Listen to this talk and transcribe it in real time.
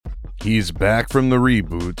He's back from the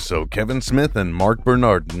reboot, so Kevin Smith and Mark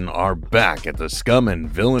Bernardin are back at the Scum and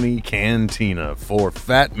Villainy Cantina for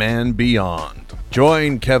Fat Man Beyond.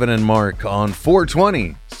 Join Kevin and Mark on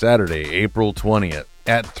 420, Saturday, April 20th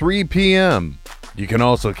at 3 p.m. You can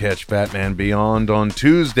also catch Fat Man Beyond on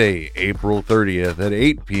Tuesday, April 30th at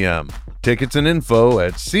 8 p.m. Tickets and info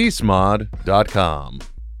at csmod.com.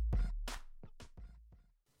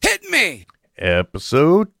 Hit me!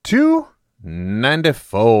 Episode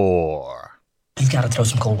 294. You've got to throw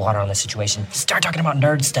some cold water on this situation. Start talking about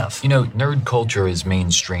nerd stuff. You know, nerd culture is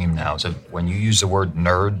mainstream now, so when you use the word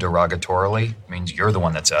nerd derogatorily, it means you're the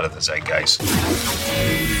one that's out of the zeitgeist.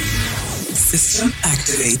 System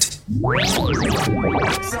activate.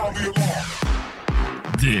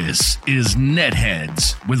 This is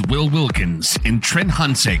Netheads with Will Wilkins and Trent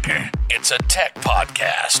Hunsaker. It's a tech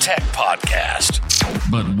podcast.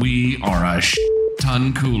 But we are a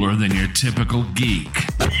ton cooler than your typical geek.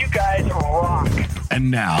 You guys rock.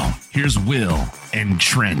 And now, here's Will and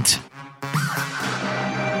Trent.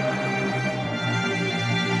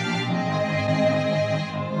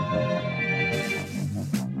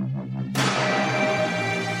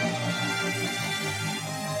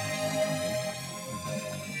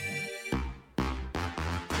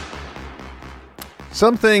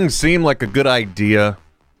 Some things seem like a good idea.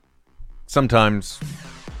 Sometimes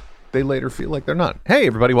they later feel like they're not. Hey,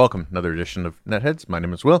 everybody, welcome. Another edition of Netheads. My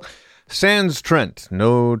name is Will. Sans Trent.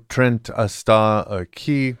 No Trent hasta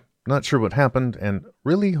aquí. Not sure what happened, and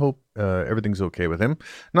really hope everything's okay with him.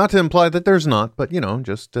 Not to imply that there's not, but,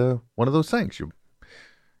 just one of those things. You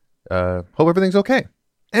hope everything's okay.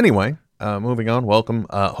 Anyway, moving on. Welcome.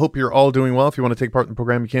 Hope you're all doing well. If you want to take part in the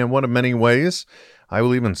program, you can. One of many ways. I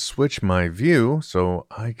will even switch my view so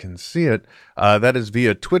I can see it. That is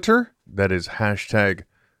via Twitter. That is hashtag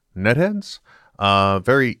Netheads.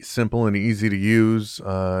 Very simple and easy to use.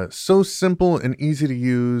 So simple and easy to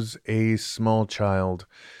use, a small child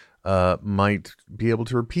might be able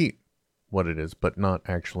to repeat what it is, but not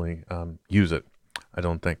actually use it, I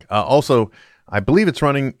don't think. Also, I believe it's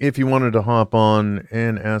running if you wanted to hop on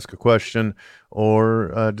and ask a question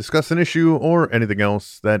or discuss an issue or anything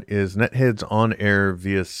else. That is Netheads on air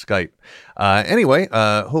via Skype. Anyway,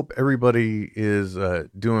 hope everybody is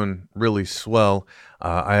doing really swell.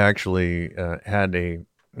 I actually had a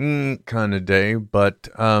kind of day, but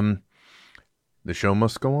the show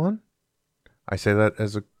must go on. I say that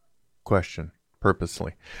as a question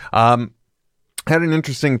purposely. Had an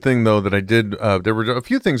interesting thing, though, that I did. There were a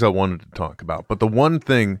few things I wanted to talk about, but the one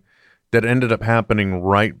thing that ended up happening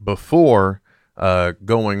right before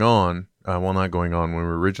going on, not going on when we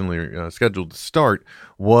were originally scheduled to start,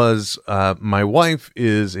 was my wife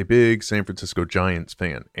is a big San Francisco Giants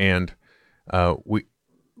fan, and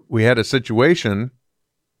we had a situation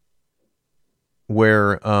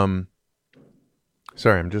where,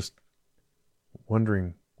 sorry, I'm just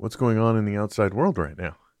wondering what's going on in the outside world right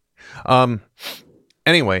now.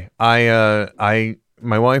 Anyway, my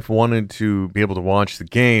wife wanted to be able to watch the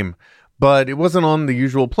game, but it wasn't on the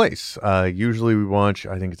usual place. Usually we watch,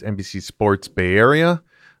 I think it's NBC Sports Bay Area,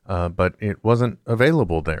 but it wasn't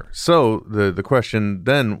available there. So the question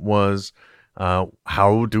then was,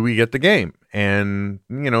 how do we get the game? And,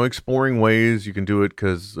 exploring ways you can do it,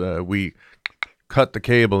 because we cut the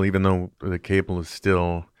cable, even though the cable is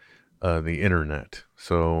still the internet.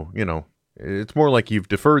 So, it's more like you've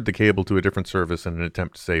deferred the cable to a different service in an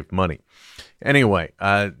attempt to save money. Anyway,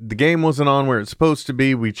 the game wasn't on where it's supposed to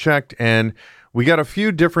be. We checked, and we got a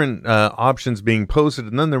few different options being posted.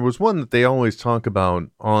 And then there was one that they always talk about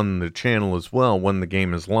on the channel as well when the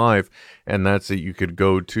game is live. And that's that you could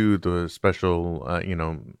go to the special,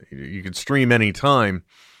 you could stream anytime.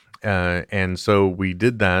 And so we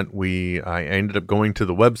did that. I ended up going to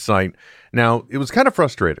the website. Now, it was kind of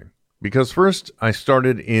frustrating, because first I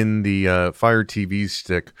started in the Fire TV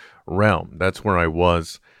Stick realm. That's where I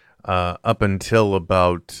was up until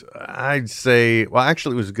about, I'd say, well,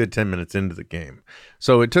 actually it was a good 10 minutes into the game.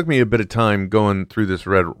 So it took me a bit of time going through this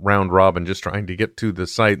round robin, just trying to get to the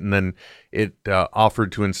site. And then it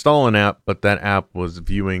offered to install an app, but that app was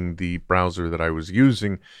viewing the browser that I was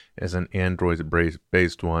using as an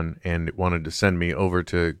Android-based one, and it wanted to send me over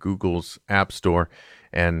to Google's App Store.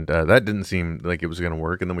 And that didn't seem like it was going to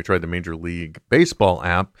work. And then we tried the Major League Baseball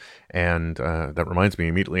app. And that reminds me,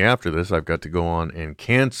 immediately after this, I've got to go on and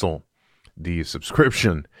cancel the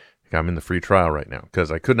subscription. I'm in the free trial right now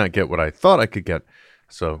because I could not get what I thought I could get.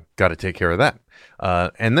 So got to take care of that.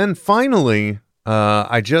 And then finally,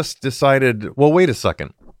 I just decided, well, wait a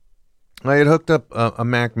second. I had hooked up a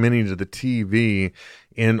Mac Mini to the TV,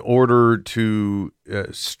 in order to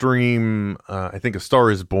stream, I think, A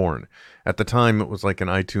Star Is Born. At the time, it was like an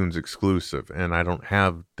iTunes exclusive, and I don't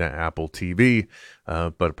have the Apple TV,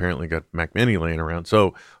 but apparently got Mac Mini laying around.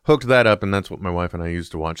 So hooked that up, and that's what my wife and I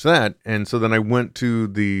used to watch that. And so then I went to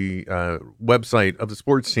the website of the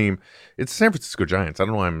sports team. It's San Francisco Giants. I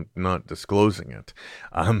don't know why I'm not disclosing it.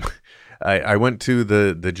 I went to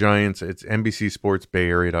the Giants. It's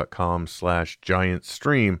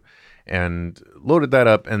NBCSportsBayArea.com/GiantsStream and loaded that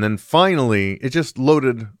up. And then finally, it just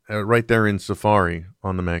loaded right there in Safari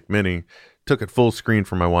on the Mac Mini. Took it full screen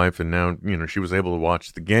for my wife, and now, she was able to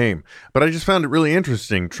watch the game. But I just found it really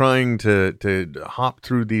interesting trying to hop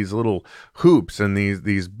through these little hoops and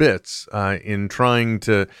these bits in trying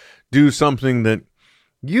to do something that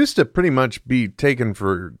used to pretty much be taken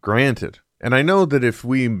for granted. And I know that if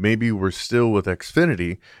we maybe were still with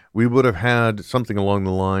Xfinity, we would have had something along the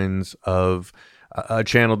lines of a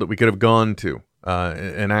channel that we could have gone to,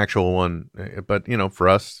 an actual one. But, for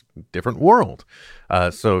us, different world.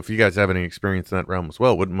 So if you guys have any experience in that realm as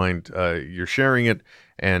well, wouldn't mind you're sharing it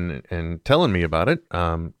and telling me about it,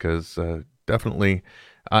 because definitely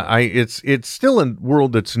it's still a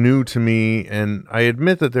world that's new to me. And I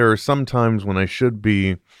admit that there are some times when I should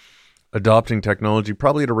be adopting technology,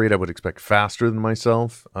 probably at a rate I would expect faster than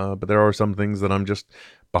myself. But there are some things that I'm just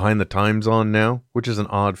behind the times on now, which is an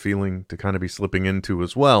odd feeling to kind of be slipping into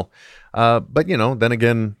as well. But, then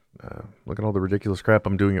again, look at all the ridiculous crap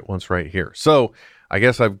I'm doing at once right here. So I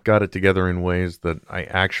guess I've got it together in ways that I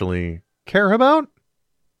actually care about.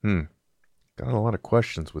 Got a lot of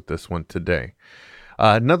questions with this one today.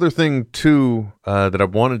 Another thing, too, that I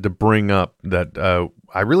wanted to bring up that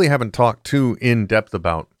I really haven't talked too in depth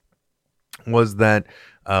about was that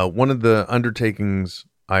one of the undertakings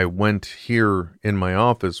I went here in my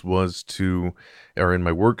office was or in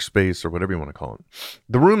my workspace, or whatever you want to call it,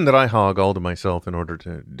 the room that I hog all to myself in order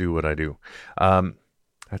to do what I do. That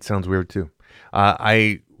sounds weird too.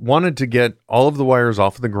 I wanted to get all of the wires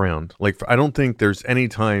off of the ground. I don't think there's any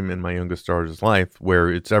time in my youngest daughter's life where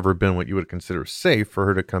it's ever been what you would consider safe for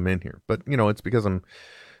her to come in here. But, it's because I'm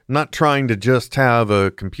not trying to just have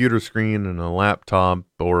a computer screen and a laptop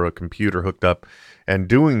or a computer hooked up and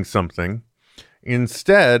doing something.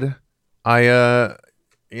 Instead, I've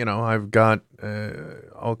got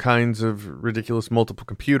all kinds of ridiculous multiple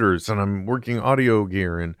computers, and I'm working audio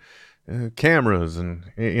gear and cameras, and,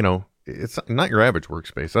 it's not your average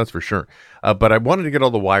workspace, that's for sure. But I wanted to get all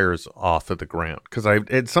the wires off of the ground because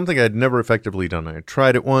it's something I'd never effectively done. I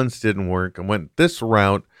tried it once, didn't work. I went this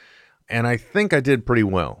route, and I think I did pretty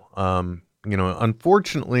well.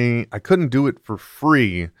 Unfortunately, I couldn't do it for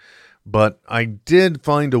free, but I did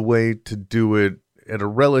find a way to do it at a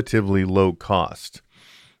relatively low cost.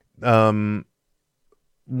 One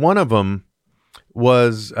of them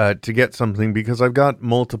was to get something, because I've got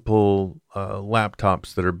multiple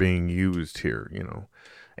laptops that are being used here,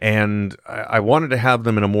 and I wanted to have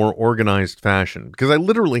them in a more organized fashion, because I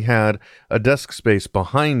literally had a desk space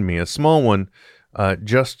behind me, a small one,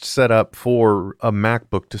 just set up for a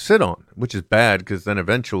MacBook to sit on, which is bad because then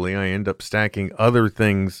eventually I end up stacking other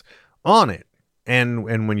things on it. And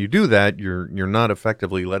when you do that, you're not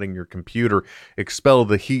effectively letting your computer expel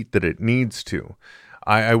the heat that it needs to.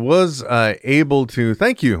 I was able to,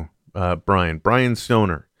 thank you, Brian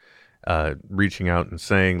Stoner, reaching out and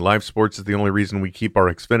saying, live sports is the only reason we keep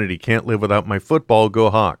our Xfinity. Can't live without my football. Go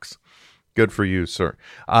Hawks. Good for you, sir.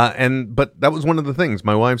 But that was one of the things.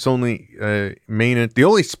 My wife's only the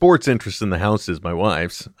only sports interest in the house is my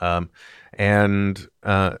wife's. And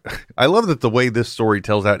I love that the way this story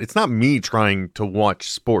tells out, it's not me trying to watch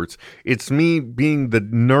sports. It's me being the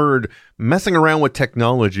nerd messing around with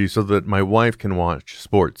technology so that my wife can watch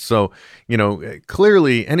sports. So,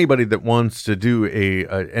 clearly anybody that wants to do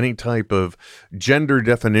any type of gender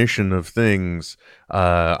definition of things,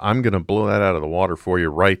 I'm going to blow that out of the water for you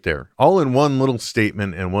right there. All in one little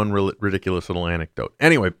statement and one ridiculous little anecdote.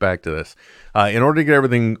 Anyway, back to this. In order to get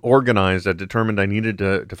everything organized, I determined I needed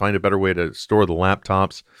to find a better way to store the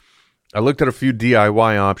laptops. I looked at a few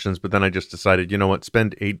DIY options, but then I just decided, you know what,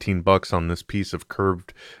 spend $18 on this piece of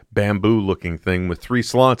curved bamboo looking thing with 3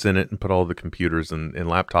 slots in it and put all the computers and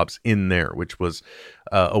laptops in there, which was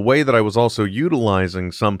a way that I was also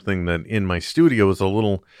utilizing something that in my studio is a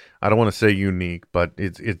little, I don't want to say unique, but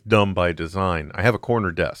it's dumb by design. I have a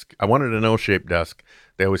corner desk. I wanted an L-shaped desk.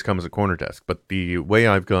 They always come as a corner desk, but the way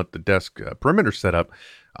I've got the desk perimeter set up,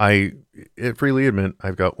 I freely admit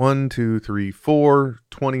I've got 1, 2, 3, 4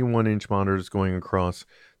 21-inch monitors going across.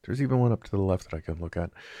 There's even one up to the left that I can look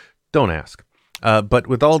at. Don't ask. But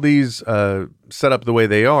with all these set up the way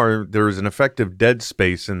they are, there is an effective dead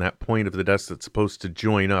space in that point of the desk that's supposed to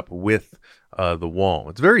join up with the wall.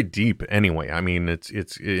 It's very deep anyway. I mean, it's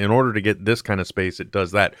in order to get this kind of space, it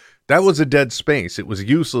does that. That was a dead space. It was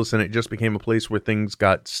useless, and it just became a place where things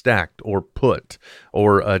got stacked or put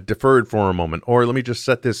or deferred for a moment. Or let me just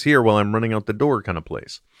set this here while I'm running out the door kind of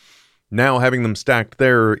place. Now, having them stacked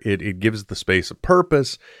there, it gives the space a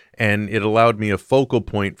purpose, and it allowed me a focal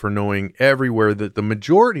point for knowing everywhere that the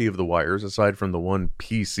majority of the wires, aside from the one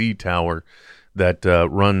PC tower that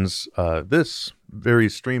runs this very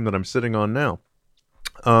stream that I'm sitting on now.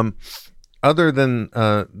 Other than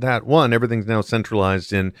that one, everything's now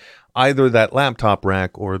centralized in either that laptop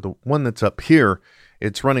rack or the one that's up here.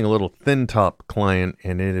 It's running a little thin top client,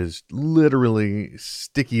 and it is literally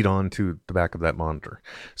stickied onto the back of that monitor.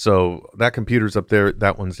 So that computer's up there,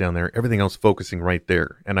 that one's down there, everything else focusing right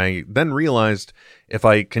there. And I then realized if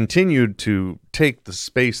I continued to take the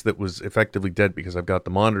space that was effectively dead because I've got the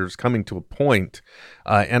monitors coming to a point,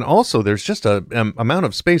 and also there's just a amount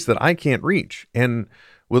of space that I can't reach. And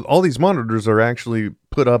with all these monitors are actually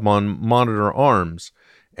put up on monitor arms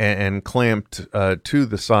and clamped to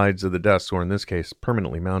the sides of the desk, or in this case,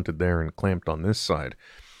 permanently mounted there and clamped on this side.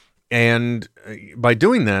 And by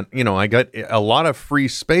doing that, you know, I got a lot of free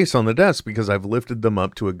space on the desk because I've lifted them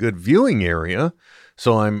up to a good viewing area.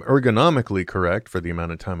 So I'm ergonomically correct for the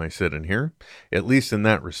amount of time I sit in here, at least in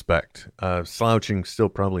that respect. Slouching still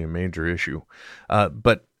probably a major issue.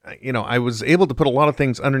 But you know, I was able to put a lot of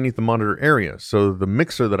things underneath the monitor area. So the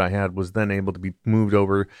mixer that I had was then able to be moved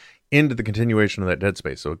over into the continuation of that dead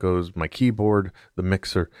space. So it goes my keyboard, the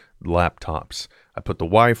mixer, the laptops. I put the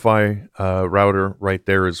Wi-Fi router right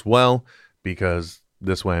there as well, because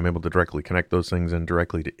this way I'm able to directly connect those things in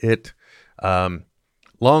directly to it.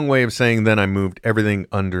 Long way of saying then I moved everything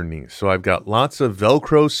underneath. So I've got lots of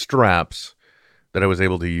Velcro straps that I was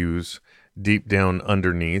able to use deep down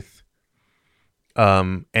underneath.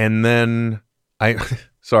 And then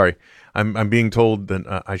I'm being told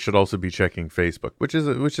that I should also be checking Facebook, which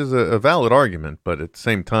is a valid argument. But at the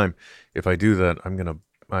same time, if I do that, I'm going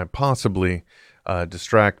to possibly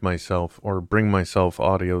distract myself or bring myself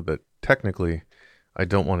audio that technically I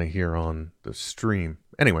don't want to hear on the stream.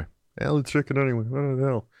 Anyway, let's check it anyway. What the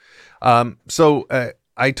hell? So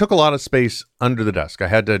I took a lot of space under the desk. I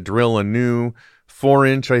had to drill a new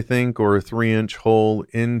 4-inch, I think, or a 3-inch hole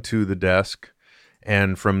into the desk.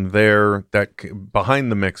 And from there, that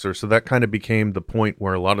behind the mixer, so that kind of became the point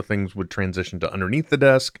where a lot of things would transition to underneath the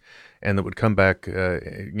desk, and that would come back,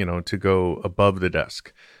 to go above the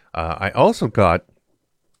desk. I also got,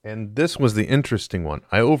 and this was the interesting one,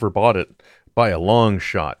 I overbought it by a long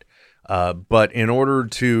shot. But in order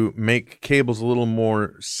to make cables a little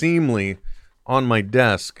more seamly on my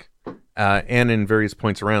desk and in various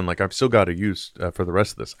points around, like I've still got a use for the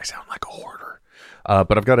rest of this. I sound like a hoarder.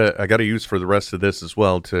 But I got a use for the rest of this as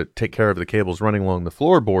well to take care of the cables running along the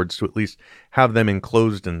floorboards to at least have them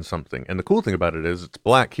enclosed in something. And the cool thing about it is it's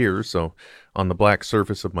black here, so on the black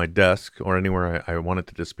surface of my desk or anywhere I want it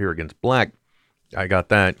to disappear against black, I got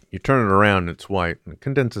that. You turn it around, it's white. And it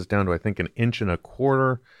condenses down to, I think, 1.25 inches,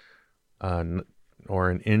 or 1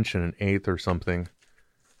 1/8 or something.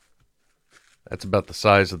 That's about the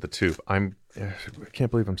size of the tube. I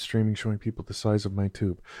can't believe I'm streaming showing people the size of my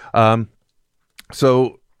tube.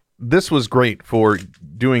 So this was great for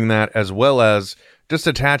doing that, as well as just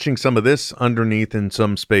attaching some of this underneath in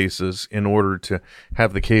some spaces in order to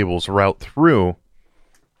have the cables route through.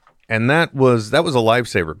 And that was a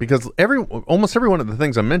lifesaver, because almost every one of the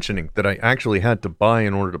things I'm mentioning that I actually had to buy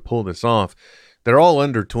in order to pull this off, they're all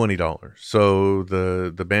under $20. So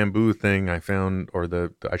the bamboo thing I found, or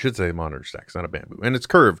I should say monitor stack, it's not a bamboo, and it's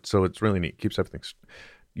curved, so it's really neat. Keeps everything.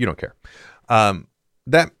 You don't care.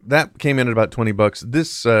 That came in at about $20.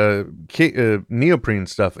 This neoprene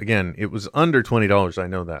stuff, again, it was under $20. I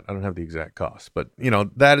know that. I don't have the exact cost, but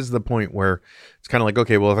that is the point where it's kind of like,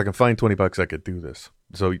 okay, well, if I can find $20, I could do this.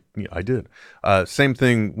 So yeah, I did. Same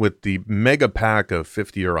thing with the mega pack of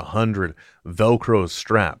 50 or 100 Velcro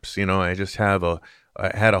straps. I just I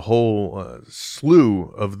had a whole slew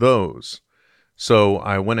of those. So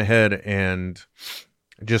I went ahead and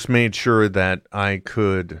just made sure that I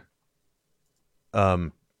could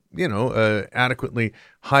adequately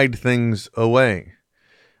hide things away.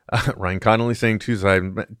 Ryan Connolly saying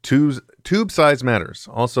tube size matters.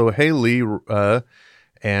 Also, hey Lee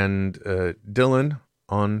and Dylan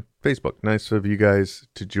on Facebook. Nice of you guys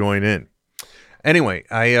to join in. Anyway,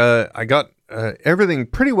 I got everything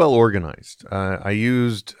pretty well organized. I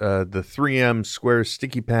used the 3M square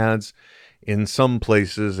sticky pads in some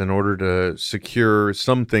places in order to secure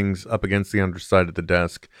some things up against the underside of the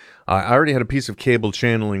desk. I already had a piece of cable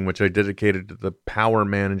channeling, which I dedicated to the power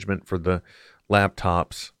management for the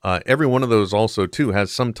laptops. Every one of those also, too,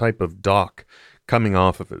 has some type of dock coming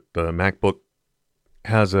off of it. The MacBook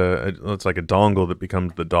has it's like a dongle that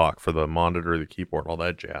becomes the dock for the monitor, the keyboard, all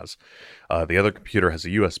that jazz. The other computer has a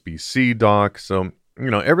USB-C dock. So,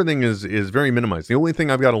 everything is very minimized. The only thing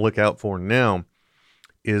I've got to look out for now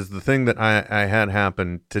is the thing that I had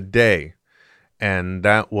happen today. And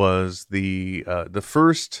that was the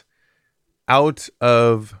first out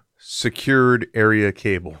of secured area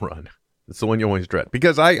cable run. It's the one you always dread,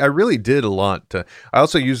 because I really did a lot. I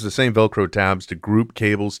also used the same Velcro tabs to group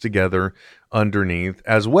cables together underneath,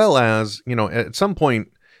 as well as, at some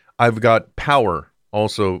point I've got power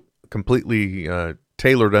also completely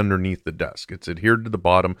tailored underneath the desk. It's adhered to the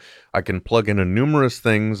bottom. I can plug into numerous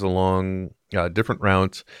things along different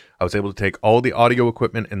routes. I was able to take all the audio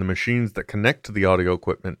equipment and the machines that connect to the audio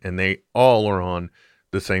equipment, and they all are on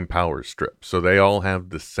the same power strip. So they all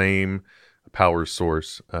have the same power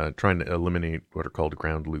source, trying to eliminate what are called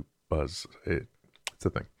ground loop buzz. It's a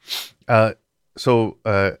thing. So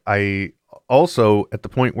I also, at the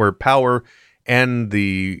point where power and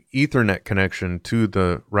the Ethernet connection to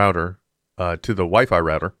the router, to the Wi-Fi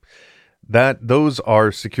router, those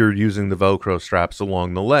are secured using the Velcro straps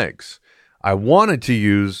along the legs. I wanted to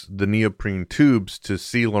use the neoprene tubes to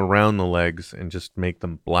seal around the legs and just make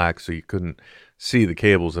them black so you couldn't see the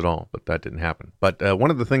cables at all, but that didn't happen. But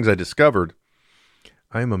one of the things I discovered,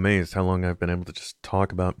 I am amazed how long I've been able to just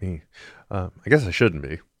talk about me. I guess I shouldn't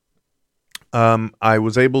be. I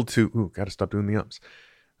was able to, gotta stop doing the ums.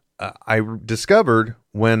 I discovered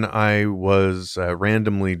when I was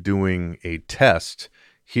randomly doing a test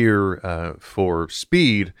here for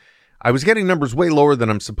speed, I was getting numbers way lower than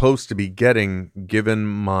I'm supposed to be getting given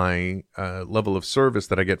my level of service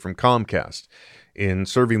that I get from Comcast in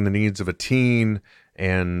serving the needs of a teen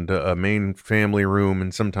and a main family room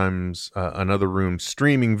and sometimes another room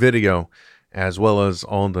streaming video, as well as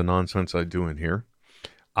all the nonsense I do in here.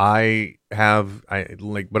 I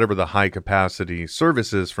like whatever the high capacity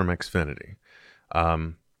service is from Xfinity.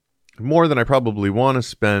 More than I probably want to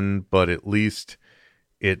spend, but at least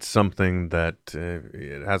it's something that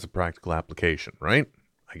it has a practical application, right?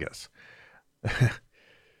 I guess.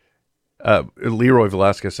 Leroy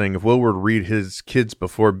Velasquez saying, if Will were to read to his kids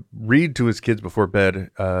before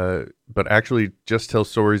bed, but actually just tell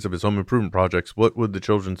stories of his home improvement projects, what would the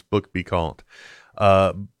children's book be called?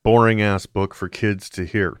 Boring ass book for kids to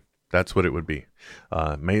hear. That's what it would be.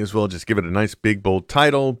 May as well just give it a nice big bold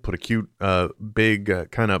title, put a cute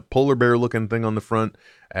big kind of polar bear looking thing on the front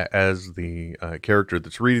as the character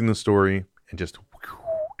that's reading the story, and just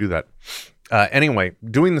do that. Anyway,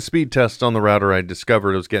 doing the speed test on the router, I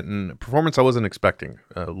discovered I was getting performance I wasn't expecting,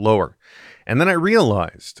 lower. And then I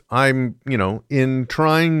realized I'm, in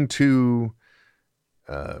trying to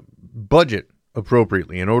budget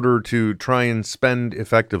appropriately in order to try and spend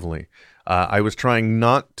effectively, I was trying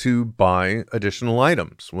not to buy additional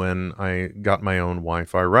items when I got my own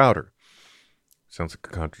Wi-Fi router. Sounds like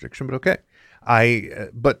a contradiction, but okay.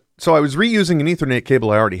 So I was reusing an Ethernet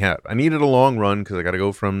cable I already had. I needed a long run because I got to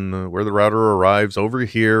go from where the router arrives over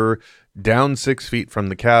here, down 6 feet from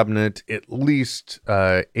the cabinet, at least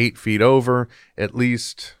 8 feet over, at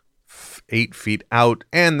least 8 feet out,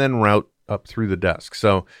 and then route up through the desk.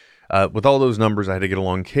 So with all those numbers, I had to get a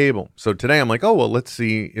long cable. So today I'm like, oh, well, let's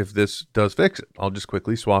see if this does fix it. I'll just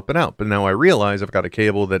quickly swap it out. But now I realize I've got a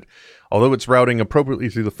cable that, although it's routing appropriately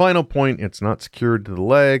through the final point, it's not secured to the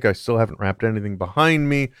leg. I still haven't wrapped anything behind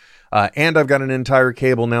me. And I've got an entire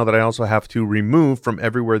cable now that I also have to remove from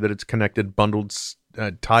everywhere that it's connected, bundled,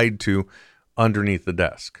 tied to underneath the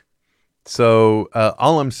desk. So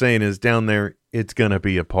all I'm saying is down there, it's going to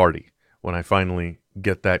be a party when I finally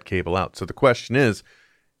get that cable out. So the question is,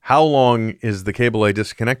 how long is the cable I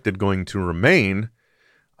disconnected going to remain?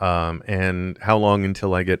 And how long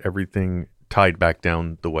until I get everything tied back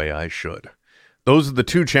down the way I should? Those are the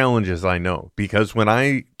two challenges I know, because when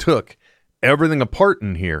I took everything apart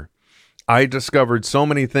in here, I discovered so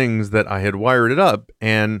many things that I had wired it up.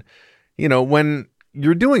 And, when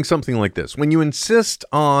you're doing something like this, when you insist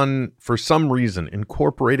on, for some reason,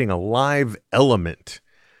 incorporating a live element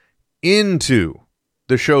into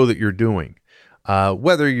the show that you're doing,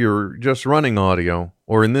 whether you're just running audio,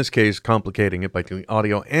 or in this case, complicating it by doing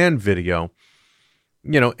audio and video,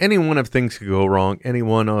 any one of things could go wrong. Any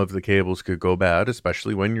one of the cables could go bad,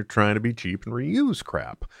 especially when you're trying to be cheap and reuse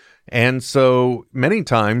crap. And so many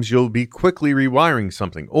times you'll be quickly rewiring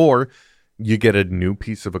something, or, you get a new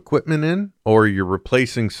piece of equipment in, or you're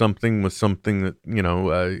replacing something with something that,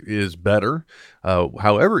 is better.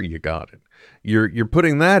 However you got it. You're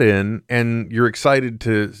putting that in and you're excited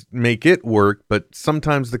to make it work, but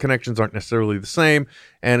sometimes the connections aren't necessarily the same,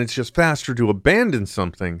 and it's just faster to abandon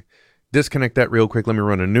something, disconnect that real quick, let me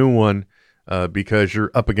run a new one, because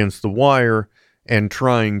you're up against the wire and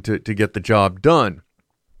trying to get the job done.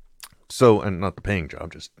 So, and not the paying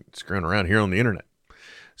job, just screwing around here on the internet.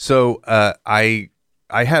 So I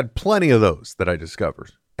had plenty of those that I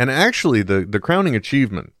discovered. And actually the crowning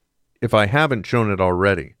achievement, if I haven't shown it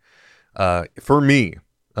already, for me,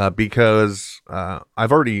 because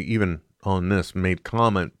I've already even on this made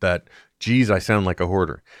comment that, geez, I sound like a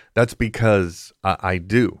hoarder. That's because I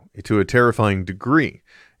do, to a terrifying degree.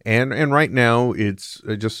 And right now it's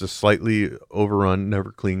just a slightly overrun,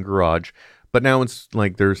 never clean garage. But now it's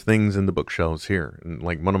like there's things in the bookshelves here. And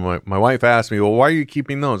like one of my wife asked me, well, why are you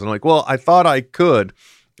keeping those? And I'm like, well, I thought I could.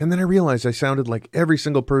 And then I realized I sounded like every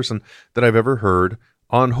single person that I've ever heard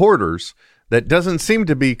on hoarders that doesn't seem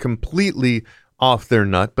to be completely off their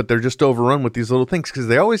nut, but they're just overrun with these little things because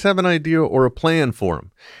they always have an idea or a plan for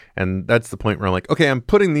them. And that's the point where I'm like, okay, I'm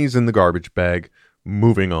putting these in the garbage bag,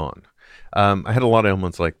 moving on. I had a lot of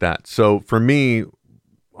elements like that. So for me,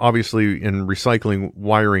 obviously in recycling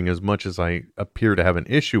wiring as much as I appear to have an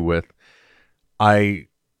issue with, I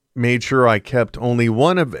made sure I kept only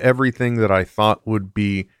one of everything that I thought would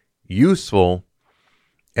be useful.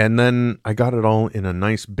 And then I got it all in a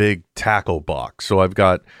nice big tackle box. So I've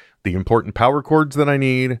got the important power cords that I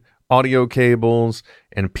need, audio cables,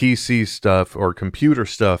 and PC stuff or computer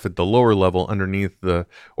stuff at the lower level underneath the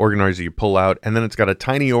organizer you pull out. And then it's got a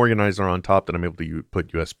tiny organizer on top that I'm able to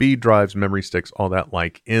put USB drives, memory sticks, all that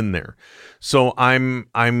like in there. So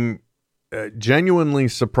I'm genuinely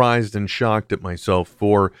surprised and shocked at myself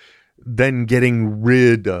for then getting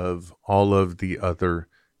rid of all of the other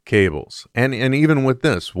cables. And even with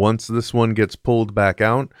this, once this one gets pulled back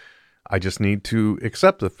out, I just need to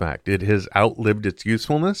accept the fact it has outlived its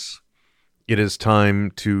usefulness. It is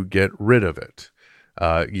time to get rid of it.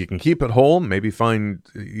 You can keep it whole, maybe find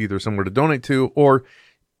either somewhere to donate to, or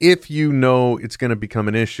if you know it's going to become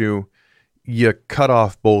an issue, you cut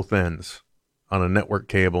off both ends on a network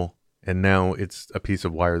cable, and now it's a piece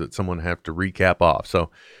of wire that someone have to recap off. So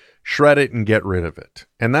shred it and get rid of it.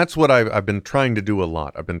 And that's what I've been trying to do a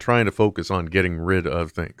lot. I've been trying to focus on getting rid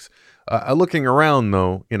of things. Looking around,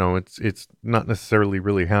 though, it's not necessarily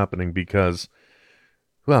really happening because,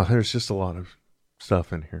 well, there's just a lot of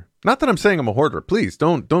stuff in here. Not that I'm saying I'm a hoarder. Please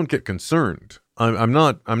don't get concerned. I'm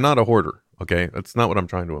not a hoarder. Okay, that's not what I'm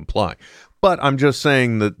trying to imply. But I'm just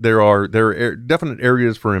saying that there are definite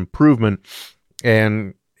areas for improvement,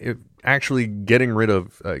 and actually getting rid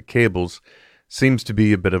of cables seems to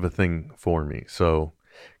be a bit of a thing for me. So,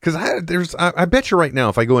 because I bet you right now,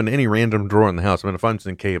 if I go in any random drawer in the house, I'm going to find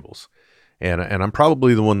some cables, and I'm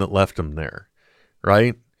probably the one that left them there,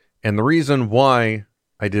 right? And the reason why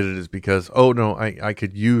I did it is because, oh no, I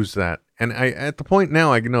could use that. And at the point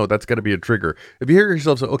now, I know that's got to be a trigger. If you hear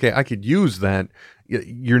yourself say, okay, I could use that,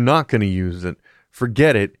 you're not going to use it.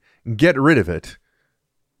 Forget it. Get rid of it.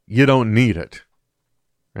 You don't need it,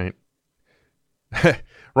 right?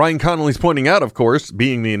 Ryan Connolly's pointing out, of course,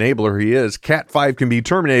 being the enabler he is, Cat 5 can be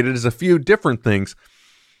terminated as a few different things.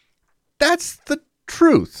 That's the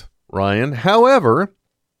truth, Ryan. However,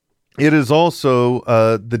 it is also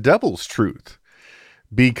the devil's truth,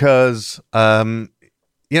 because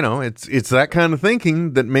it's that kind of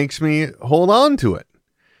thinking that makes me hold on to it,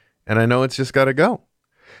 and I know it's just got to go.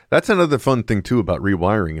 That's another fun thing too about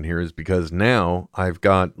rewiring in here, is because now I've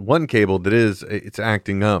got one cable that it's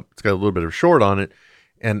acting up. It's got a little bit of short on it.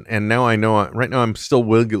 And now I know, right now I'm still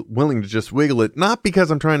willing to just wiggle it, not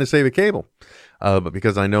because I'm trying to save a cable, but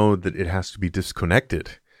because I know that it has to be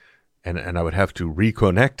disconnected, and I would have to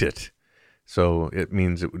reconnect it. So it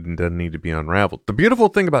means it doesn't need to be unraveled. The beautiful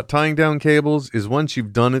thing about tying down cables is once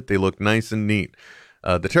you've done it, they look nice and neat.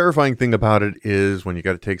 The terrifying thing about it is when you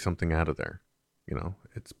got to take something out of there,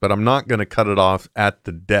 but I'm not going to cut it off at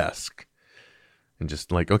the desk. And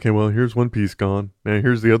just like, okay, well, here's one piece gone. Now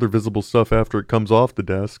here's the other visible stuff after it comes off the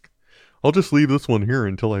desk. I'll just leave this one here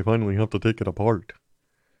until I finally have to take it apart.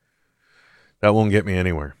 That won't get me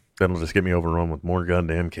anywhere. That'll just get me overrun with more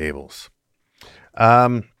goddamn cables.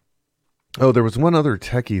 There was one other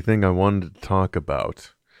techie thing I wanted to talk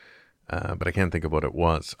about, but I can't think of what it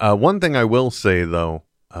was. One thing I will say, though,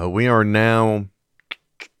 we are now,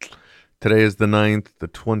 today is the 9th, the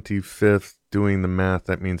 25th, doing the math,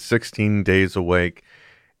 that means 16 days awake.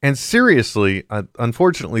 And seriously,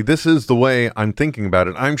 unfortunately, this is the way I'm thinking about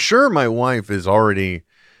it. I'm sure my wife is already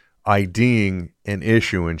IDing an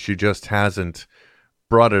issue, and she just hasn't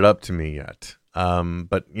brought it up to me yet.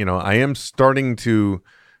 But, I am starting to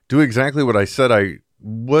do exactly what I said I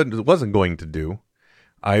wasn't going to do.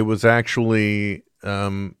 I was actually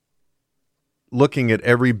looking at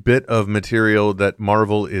every bit of material that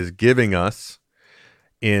Marvel is giving us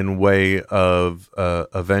in way of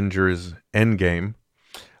Avengers Endgame.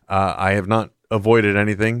 I have not avoided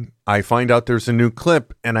anything. I find out there's a new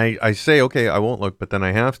clip, and I say, okay, I won't look, but then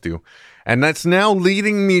I have to. And that's now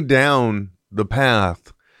leading me down the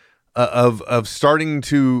path of starting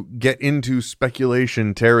to get into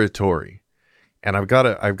speculation territory. And I've got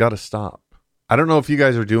to stop. I don't know if you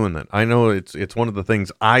guys are doing that. I know it's one of the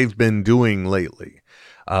things I've been doing lately.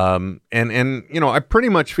 And I pretty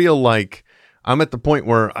much feel like I'm at the point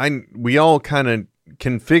where we all kind of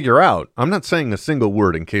can figure out. I'm not saying a single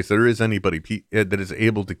word in case there is anybody that is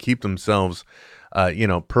able to keep themselves,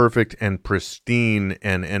 perfect and pristine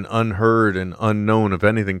and unheard and unknown of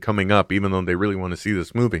anything coming up, even though they really want to see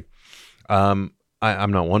this movie. I'm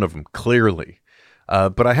not one of them, clearly.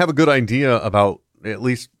 But I have a good idea about at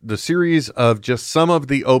least the series of just some of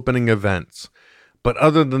the opening events. But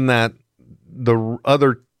other than that, the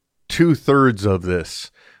other 2/3 of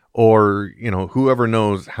this, or, whoever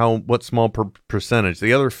knows what small percentage,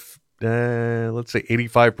 the other, let's say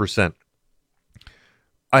 85%,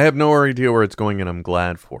 I have no idea where it's going, and I'm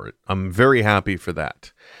glad for it. I'm very happy for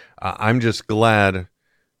that. I'm just glad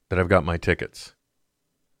that I've got my tickets.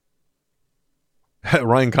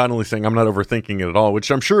 Ryan Connolly saying I'm not overthinking it at all,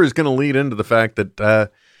 which I'm sure is going to lead into the fact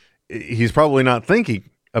that he's probably not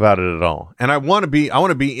thinking about it at all. And I want to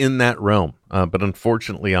be in that realm, but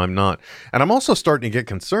unfortunately I'm not. And I'm also starting to get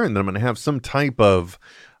concerned that I'm going to have some type of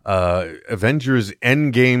Avengers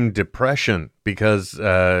Endgame depression, because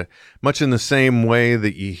much in the same way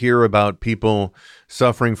that you hear about people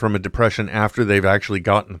suffering from a depression after they've actually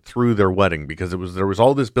gotten through their wedding, because there was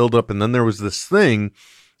all this buildup, and then there was this thing.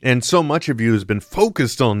 And so much of you has been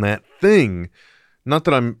focused on that thing. Not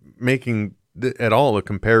that I'm making at all a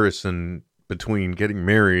comparison between getting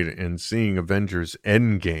married and seeing Avengers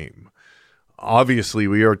Endgame. Obviously,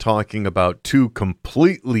 we are talking about two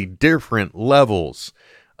completely different levels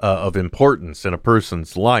of importance in a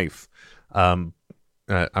person's life. I'm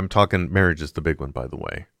talking marriage is the big one, by the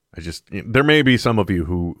way. There may be some of you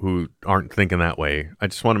who aren't thinking that way. I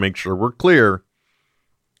just want to make sure we're clear.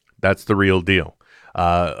 That's the real deal.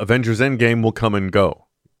 Avengers Endgame will come and go.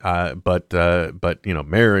 But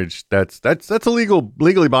marriage, that's a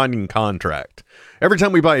legally binding contract. Every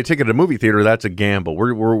time we buy a ticket at a movie theater, that's a gamble.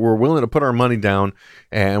 We're willing to put our money down,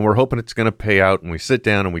 and we're hoping it's going to pay out, and we sit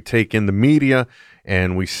down and we take in the media,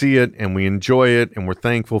 and we see it, and we enjoy it, and we're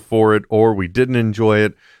thankful for it, or we didn't enjoy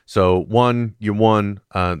it. So one, you won,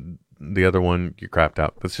 the other one, you crapped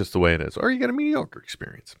out. That's just the way it is. Or you get a mediocre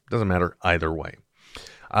experience. Doesn't matter either way.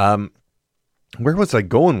 Where was I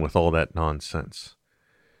going with all that nonsense?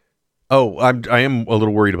 Oh, I am a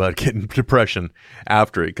little worried about getting depression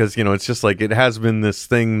after it, because, it's just like it has been this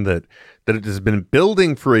thing that it has been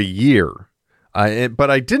building for a year. But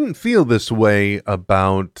I didn't feel this way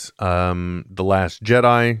about The Last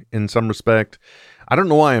Jedi in some respect. I don't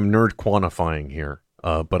know why I'm nerd quantifying here,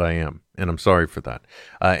 but I am, and I'm sorry for that.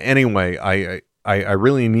 Anyway, I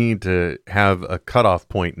really need to have a cutoff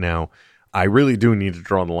point now. I really do need to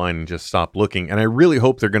draw the line and just stop looking. And I really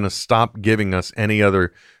hope they're going to stop giving us any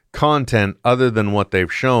other content other than what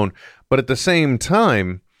they've shown. But at the same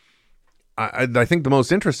time, I think the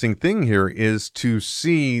most interesting thing here is to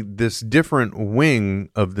see this different wing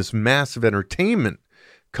of this massive entertainment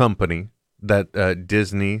company that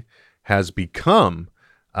Disney has become,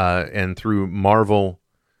 and through Marvel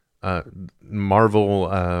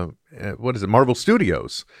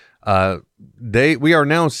Studios. We are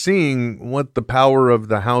now seeing what the power of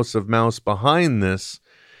the House of Mouse behind this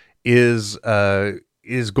is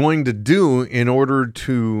going to do in order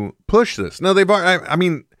to push this. Now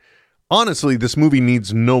honestly, this movie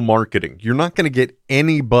needs no marketing. You're not going to get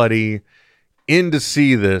anybody in to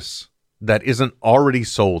see this that isn't already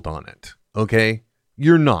sold on it. Okay?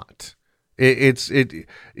 You're not.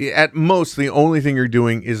 At most, the only thing you're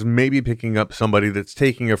doing is maybe picking up somebody that's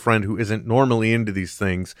taking a friend who isn't normally into these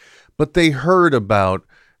things, but they heard about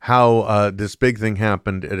how this big thing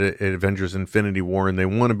happened at Avengers Infinity War, and they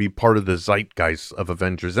want to be part of the zeitgeist of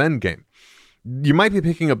Avengers Endgame. You might be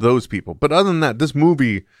picking up those people, but other than that, this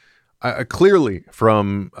movie, clearly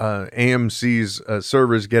from AMC's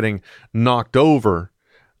servers getting knocked over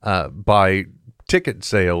by ticket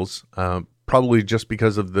sales, probably just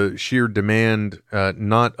because of the sheer demand,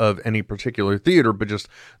 not of any particular theater, but just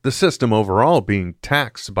the system overall being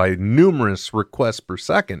taxed by numerous requests per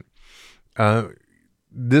second.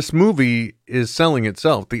 this movie is selling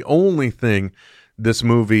itself. The only thing this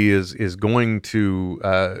movie is going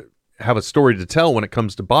to have a story to tell when it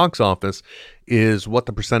comes to box office is what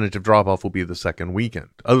the percentage of drop-off will be the second weekend.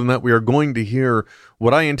 Other than that, we are going to hear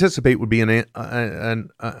what I anticipate would be an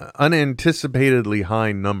unanticipatedly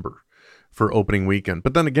high number for opening weekend.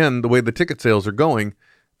 But then again, the way the ticket sales are going,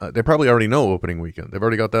 they probably already know opening weekend. They've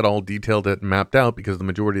already got that all detailed and mapped out because the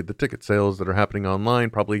majority of the ticket sales that are happening online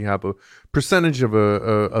probably have a percentage of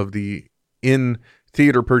the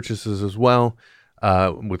in-theater purchases as well.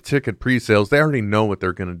 With ticket pre-sales, they already know what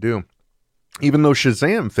they're going to do. Even though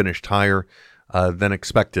Shazam finished higher than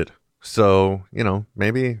expected. So,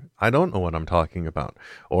 maybe I don't know what I'm talking about.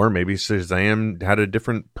 Or maybe Shazam had a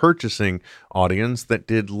different purchasing audience that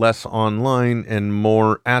did less online and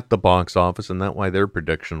more at the box office, and that's why their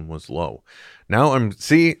prediction was low. Now I'm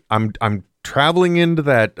traveling into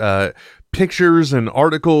that pictures and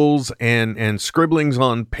articles and scribblings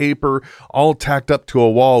on paper, all tacked up to a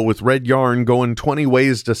wall with red yarn going 20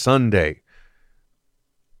 ways to Sunday.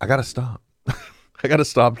 I got to stop. I got to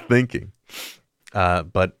stop thinking.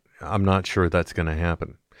 But I'm not sure that's going to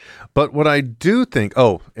happen. But what I do think,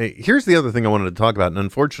 here's the other thing I wanted to talk about. And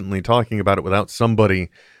unfortunately, talking about it without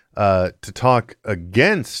somebody to talk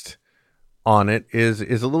against on it is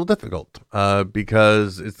a little difficult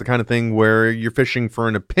because it's the kind of thing where you're fishing for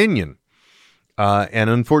an opinion.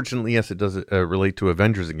 And unfortunately, yes, it does relate to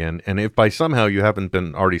Avengers again. And if by somehow you haven't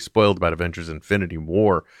been already spoiled about Avengers Infinity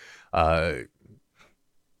War,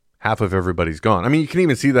 half of everybody's gone. I mean, you can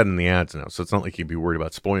even see that in the ads now, so it's not like you'd be worried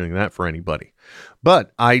about spoiling that for anybody.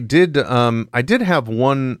 But I did have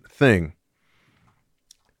one thing.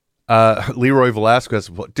 Leroy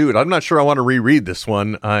Velasquez, dude, I'm not sure I want to reread this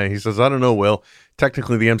one. He says, I don't know, Will.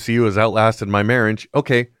 Technically, the MCU has outlasted my marriage.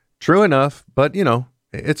 Okay, true enough, but,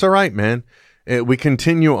 it's all right, man. We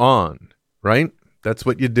continue on, right? That's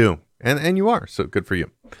what you do. And you are, so good for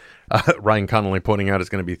you. Ryan Connolly pointing out it's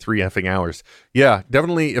going to be 3 effing hours. Yeah,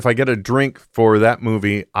 definitely. If I get a drink for that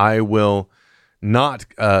movie, I will not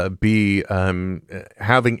be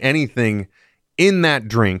having anything in that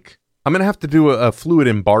drink. I'm going to have to do a fluid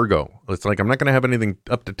embargo. It's like I'm not going to have anything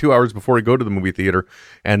up to 2 hours before I go to the movie theater.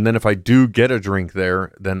 And then if I do get a drink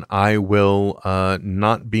there, then I will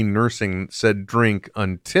not be nursing said drink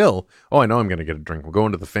until, I know I'm going to get a drink. We're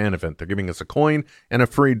going to the fan event. They're giving us a coin and a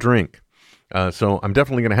free drink. So I'm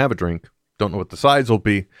definitely going to have a drink. Don't know what the size will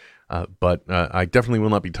be, but I definitely will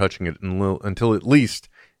not be touching it until at least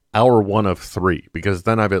hour 1 of 3, because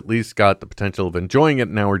then I've at least got the potential of enjoying it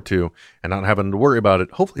in hour 2 and not having to worry about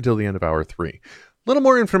it, hopefully till the end of hour 3. A little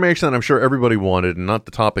more information that I'm sure everybody wanted, and not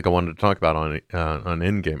the topic I wanted to talk about on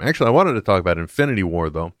Endgame. Actually, I wanted to talk about Infinity War,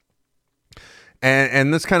 though.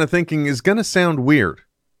 And this kind of thinking is going to sound weird.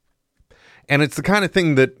 And it's the kind of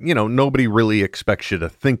thing that, nobody really expects you to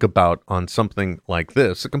think about on something like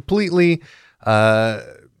this. A completely,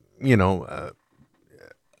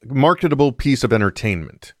 marketable piece of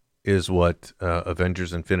entertainment is what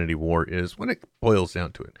Avengers Infinity War is when it boils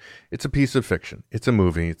down to it. It's a piece of fiction. It's a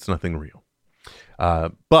movie. It's nothing real.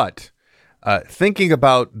 But thinking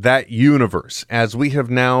about that universe, as we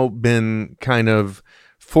have now been kind of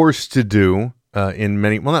forced to do,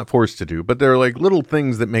 not forced to do, but there are like little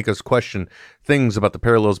things that make us question things about the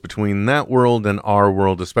parallels between that world and our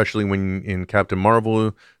world, especially when in Captain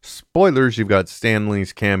Marvel, spoilers, you've got Stan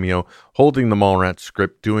Lee's cameo holding the Mallrats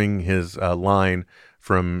script, doing his line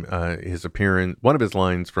from his appearance, one of his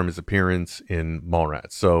lines from his appearance in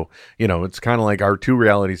Mallrats. So, it's kind of like our two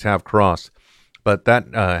realities have crossed, but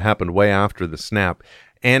that happened way after the snap.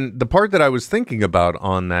 And the part that I was thinking about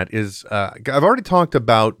on that is, I've already talked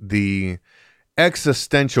about the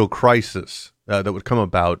existential crisis that would come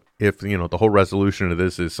about if, the whole resolution of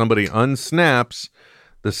this is somebody unsnaps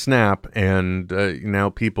the snap and now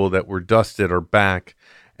people that were dusted are back.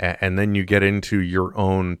 And then you get into your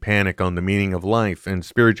own panic on the meaning of life and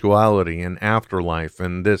spirituality and afterlife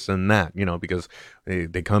and this and that, because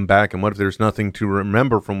they come back. And what if there's nothing to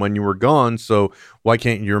remember from when you were gone? So why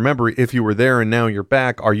can't you remember if you were there and now you're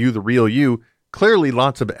back? Are you the real you? Clearly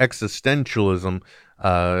lots of existentialism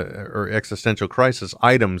or existential crisis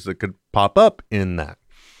items that could pop up in that.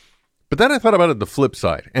 But then I thought about it the flip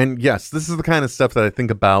side. And yes, this is the kind of stuff that I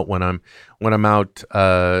think about when I'm out,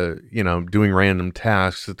 doing random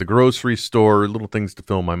tasks at the grocery store, little things to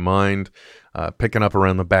fill my mind, picking up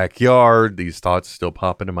around the backyard. These thoughts still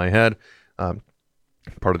pop into my head.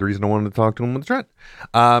 Part of the reason I wanted to talk to him with Trent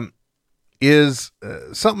is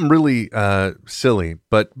something really silly.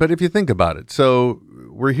 But if you think about it, so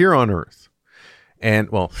we're here on Earth. And,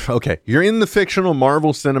 you're in the fictional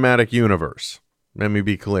Marvel Cinematic Universe. Let me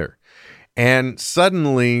be clear. And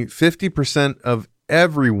suddenly, 50% of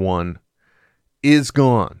everyone is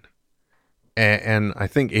gone. And I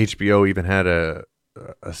think HBO even had a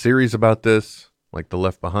series about this, like The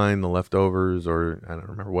Left Behind, The Leftovers, or I don't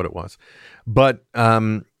remember what it was. But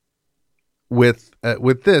with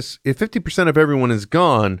this, if 50% of everyone is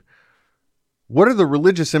gone, what are the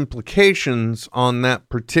religious implications on that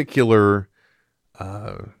particular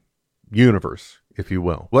universe, if you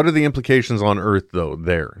will? What are the implications on Earth, though,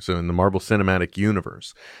 there? So in the Marvel Cinematic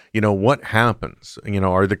Universe, what happens?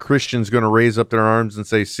 Are the Christians going to raise up their arms and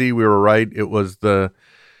say, see, we were right, it was the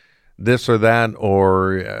this or that,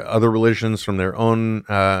 or other religions from their own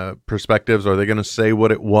perspectives? Are they going to say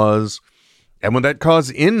what it was? And would that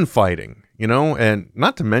cause infighting, And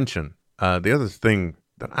not to mention, the other thing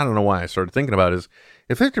that I don't know why I started thinking about is,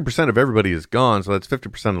 if 50% of everybody is gone, so that's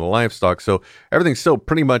 50% of the livestock, so everything's still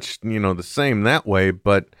pretty much, the same that way,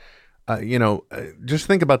 but, just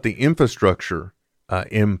think about the infrastructure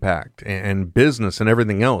impact and business and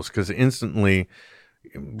everything else, because instantly,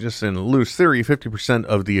 just in loose theory, 50%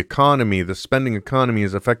 of the economy, the spending economy,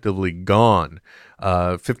 is effectively gone.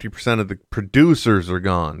 50% of the producers are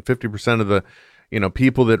gone. 50% of the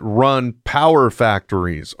people that run power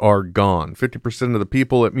factories are gone. 50% of the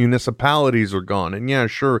people at municipalities are gone. And yeah,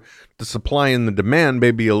 sure, the supply and the demand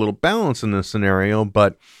may be a little balanced in this scenario,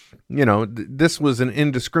 but this was an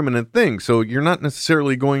indiscriminate thing. So you're not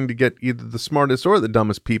necessarily going to get either the smartest or the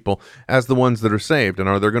dumbest people as the ones that are saved. And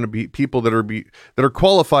are there going to be people that are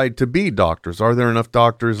qualified to be doctors? Are there enough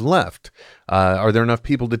doctors left? Are there enough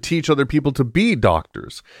people to teach other people to be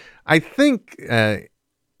doctors? I think,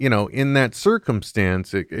 in that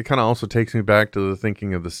circumstance, it kind of also takes me back to the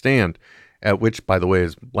thinking of The Stand, which, by the way,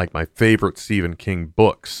 is like my favorite Stephen King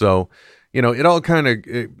book. So, it all kind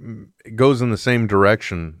of goes in the same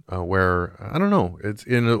direction where, I don't know, it's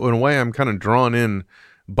in a way I'm kind of drawn in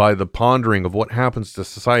by the pondering of what happens to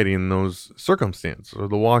society in those circumstances, or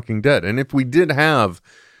The Walking Dead. And if we did have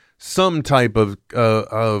some type of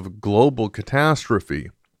global catastrophe,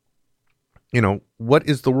 what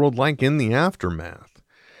is the world like in the aftermath?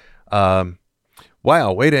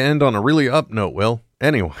 Wow, way to end on a really up note, Will.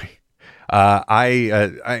 Anyway,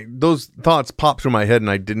 I those thoughts popped through my head and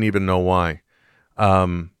I didn't even know why.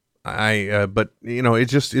 But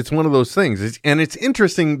it's one of those things. It's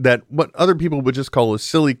interesting that what other people would just call a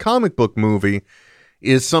silly comic book movie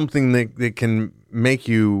is something that can make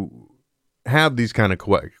you have these kind of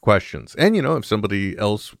questions. And, if somebody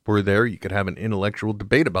else were there, you could have an intellectual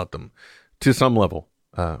debate about them to some level,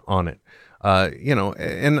 on it.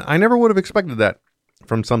 And I never would have expected that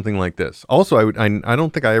from something like this. Also, I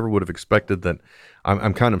don't think I ever would have expected that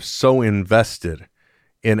I'm kind of so invested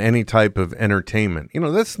in any type of entertainment.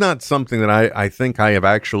 That's not something that I think I have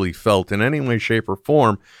actually felt in any way, shape, or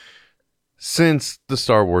form since the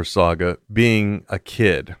Star Wars saga, being a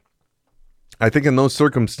kid. I think in those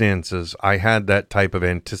circumstances, I had that type of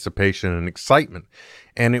anticipation and excitement.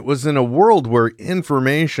 And it was in a world where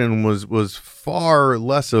information was far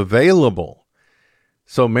less available.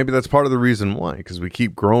 So maybe that's part of the reason why, because we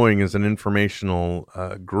keep growing as an informational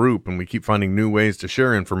group, and we keep finding new ways to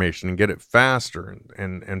share information and get it faster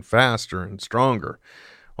and faster and stronger.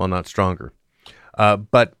 Well, not stronger.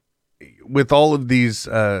 But with all of these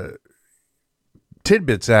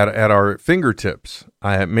tidbits at our fingertips,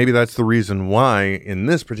 maybe that's the reason why, in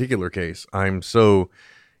this particular case, I'm so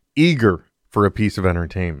eager for a piece of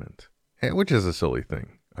entertainment, which is a silly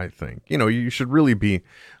thing, I think. You should really be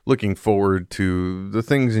looking forward to the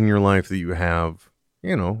things in your life that you have,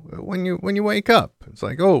 when you wake up. It's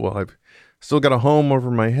like, oh, well, I've still got a home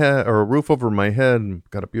over my head, or a roof over my head, and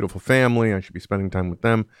got a beautiful family. I should be spending time with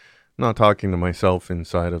them, not talking to myself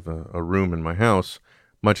inside of a room in my house,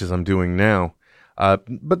 much as I'm doing now.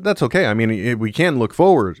 But that's okay. I mean, we can look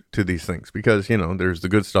forward to these things because, there's the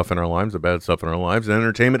good stuff in our lives, the bad stuff in our lives, and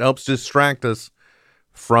entertainment helps distract us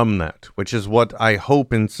from that, which is what I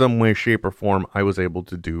hope in some way, shape, or form I was able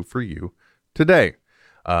to do for you today.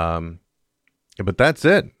 But that's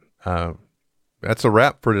it. That's a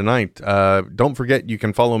wrap for tonight. Don't forget, you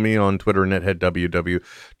can follow me on Twitter, NetheadWW.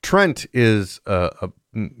 Trent is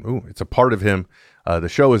it's a part of him. The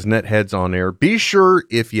show is Netheads on Air. Be sure,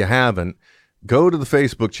 if you haven't, go to the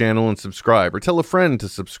Facebook channel and subscribe, or tell a friend to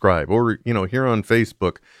subscribe, or, here on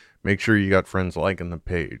Facebook, make sure you got friends liking the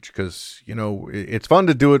page, because, it's fun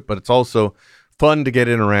to do it, but it's also fun to get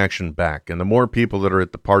interaction back. And the more people that are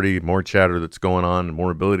at the party, more chatter that's going on, and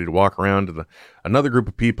more ability to walk around to another group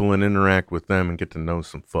of people and interact with them and get to know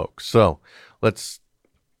some folks. So let's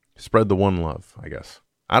spread the one love, I guess.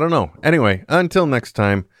 I don't know. Anyway, until next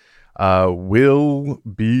time, we'll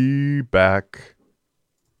be back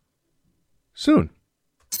soon.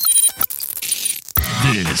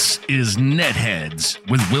 This is Netheads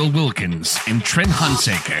with Will Wilkins and Trent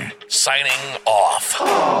Hunsaker. Signing off.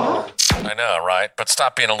 I know, right? But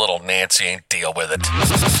stop being a little Nancy and deal with it.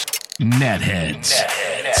 Netheads.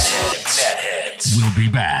 We'll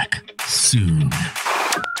be back soon.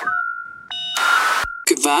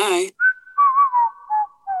 Goodbye.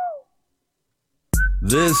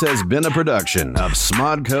 This has been a production of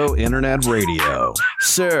Smodco Internet Radio.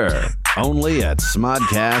 Sir, only at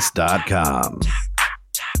smodcast.com.